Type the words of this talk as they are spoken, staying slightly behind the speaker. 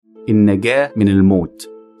النجاة من الموت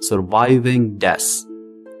Surviving Death.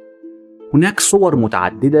 هناك صور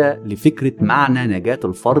متعددة لفكرة معنى نجاة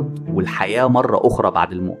الفرد والحياة مرة أخرى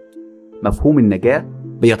بعد الموت. مفهوم النجاة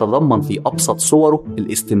بيتضمن في أبسط صوره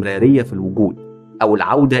الاستمرارية في الوجود أو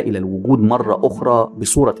العودة إلى الوجود مرة أخرى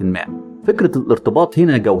بصورة ما. فكرة الارتباط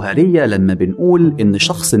هنا جوهرية لما بنقول إن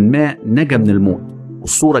شخص ما نجا من الموت،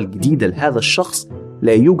 والصورة الجديدة لهذا الشخص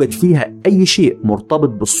لا يوجد فيها أي شيء مرتبط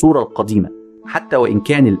بالصورة القديمة، حتى وإن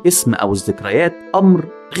كان الاسم أو الذكريات أمر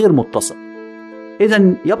غير متصل.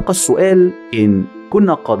 إذن يبقى السؤال: إن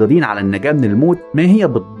كنا قادرين على النجاة من الموت، ما هي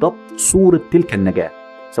بالضبط صورة تلك النجاة،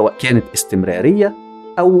 سواء كانت استمرارية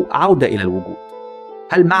أو عودة إلى الوجود؟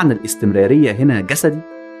 هل معنى الاستمرارية هنا جسدي؟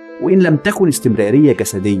 وإن لم تكن استمرارية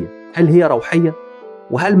جسدية، هل هي روحية؟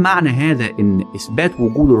 وهل معنى هذا إن إثبات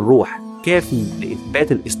وجود الروح كافي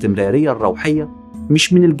لإثبات الاستمرارية الروحية؟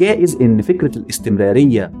 مش من الجائز إن فكرة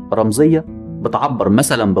الاستمرارية رمزية بتعبر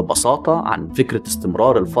مثلا ببساطة عن فكرة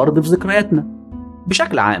استمرار الفرد في ذكرياتنا؟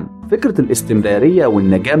 بشكل عام، فكرة الاستمرارية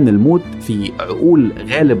والنجاة من الموت في عقول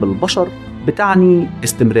غالب البشر بتعني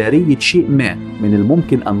استمرارية شيء ما من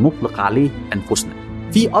الممكن أن نطلق عليه أنفسنا.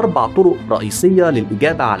 في 4 طرق رئيسية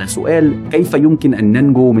للإجابة على سؤال كيف يمكن أن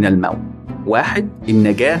ننجو من الموت. 1.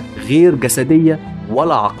 النجاة غير جسدية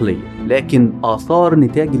ولا عقلية، لكن آثار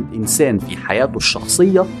نتاج الإنسان في حياته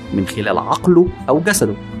الشخصية من خلال عقله أو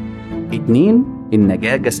جسده. 2.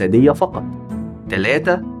 النجاة جسدية فقط.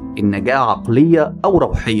 3. النجاة عقلية أو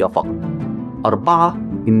روحية فقط. 4.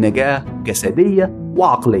 النجاة جسدية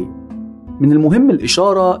وعقلية. من المهم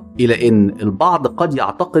الإشارة إلى أن البعض قد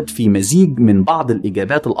يعتقد في مزيج من بعض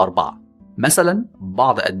الإجابات ال4. مثلا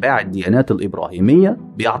بعض أتباع الديانات الإبراهيمية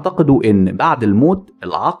بيعتقدوا أن بعد الموت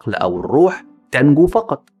العقل أو الروح تنجو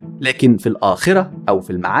فقط، لكن في الآخرة أو في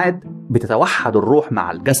المعاد بتتوحد الروح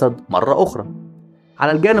مع الجسد مرة أخرى.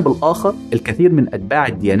 على الجانب الآخر، الكثير من أتباع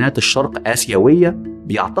الديانات الشرق آسيوية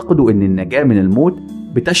بيعتقدوا أن النجاة من الموت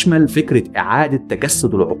بتشمل فكرة إعادة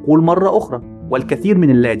تجسد العقول مرة أخرى، والكثير من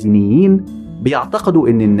اللادينيين بيعتقدوا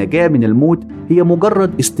أن النجاة من الموت هي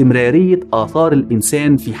مجرد استمرارية آثار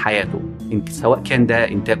الإنسان في حياته، سواء كان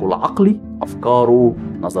ده إنتاجه العقلي، أفكاره،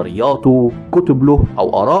 نظرياته، كتب له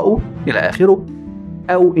أو آراءه إلى آخره،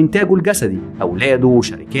 أو إنتاجه الجسدي، أولاده،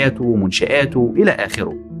 شركاته، منشآته إلى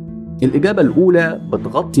آخره. الإجابة الأولى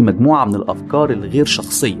بتغطي مجموعة من الأفكار الغير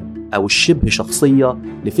شخصية أو الشبه شخصية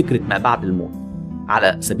لفكرة ما بعد الموت.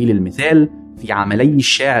 على سبيل المثال، في عملي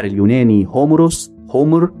الشاعر اليوناني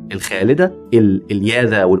هومر الخالدة،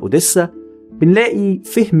 الإلياذة والأوديسا، بنلاقي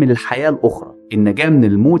فهم للحياة الأخرى. النجاة من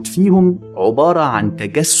الموت فيهم عبارة عن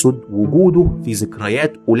تجسد وجوده في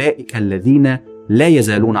ذكريات أولئك الذين لا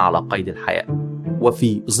يزالون على قيد الحياة،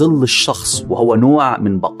 وفي ظل الشخص، وهو نوع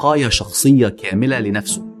من بقايا شخصية كاملة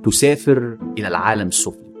لنفسه تسافر إلى العالم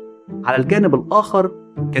السفلي. على الجانب الآخر،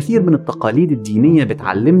 كثير من التقاليد الدينية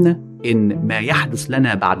بتعلمنا إن ما يحدث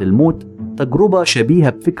لنا بعد الموت تجربة شبيهة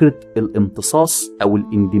بفكرة الامتصاص أو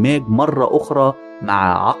الاندماج مرة أخرى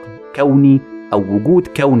مع عقل كوني أو وجود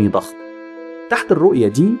كوني ضخم. تحت الرؤية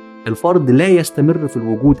دي، الفرد لا يستمر في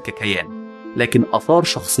الوجود ككيان، لكن آثار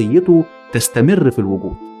شخصيته تستمر في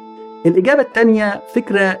الوجود. الإجابة الثانية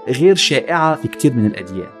فكرة غير شائعة في كتير من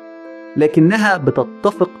الأديان، لكنها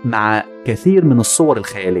بتتفق مع كثير من الصور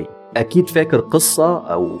الخيالية. أكيد فاكر قصة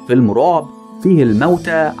أو فيلم رعب فيه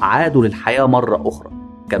الموتى عادوا للحياة مرة أخرى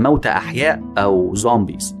كموتى أحياء أو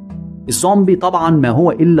زومبيز. الزومبي طبعا ما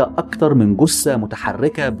هو إلا أكتر من جثة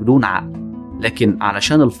متحركة بدون عقل، لكن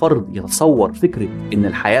علشان الفرد يتصور فكرة إن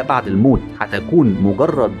الحياة بعد الموت هتكون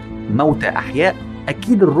مجرد موتى أحياء،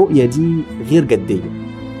 أكيد الرؤية دي غير جدية.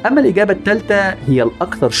 أما الإجابة الثالثة هي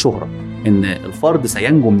الأكثر شهرة، إن الفرد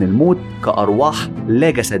سينجو من الموت كأرواح لا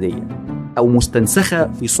جسدية أو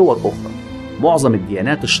مستنسخة في صور أخرى. معظم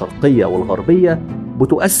الديانات الشرقية والغربية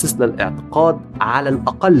بتؤسس للاعتقاد على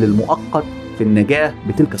الأقل المؤقت في النجاة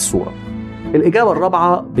بتلك الصورة. الإجابة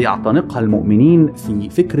الرابعة بيعتنقها المؤمنين في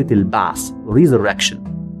فكرة البعث resurrection،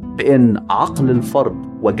 بأن عقل الفرد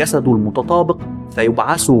وجسده المتطابق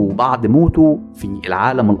سيبعثوا بعد موته في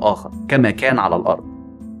العالم الآخر كما كان على الأرض.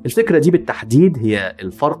 الفكرة دي بالتحديد هي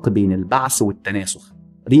الفرق بين البعث والتناسخ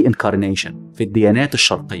reincarnation في الديانات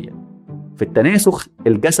الشرقية. في التناسخ،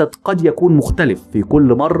 الجسد قد يكون مختلف في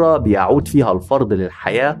كل مرة بيعود فيها الفرد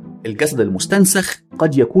للحياة. الجسد المستنسخ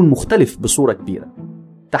قد يكون مختلف بصورة كبيرة.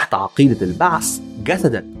 تحت عقيدة البعث،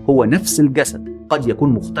 جسدك هو نفس الجسد، قد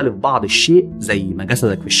يكون مختلف بعض الشيء زي ما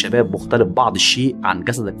جسدك في الشباب مختلف بعض الشيء عن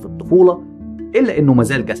جسدك في الطفولة، إلا إنه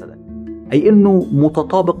مازال جسدك، أي إنه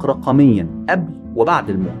متطابق رقميا قبل وبعد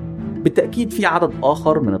الموت. بالتأكيد في عدد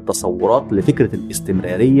آخر من التصورات لفكرة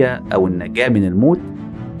الاستمرارية أو النجاة من الموت،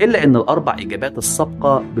 إلا إن الأربع إجابات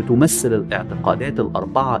السابقة بتمثل الاعتقادات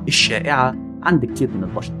الأربعة الشائعة عند كتير من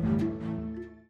البشر.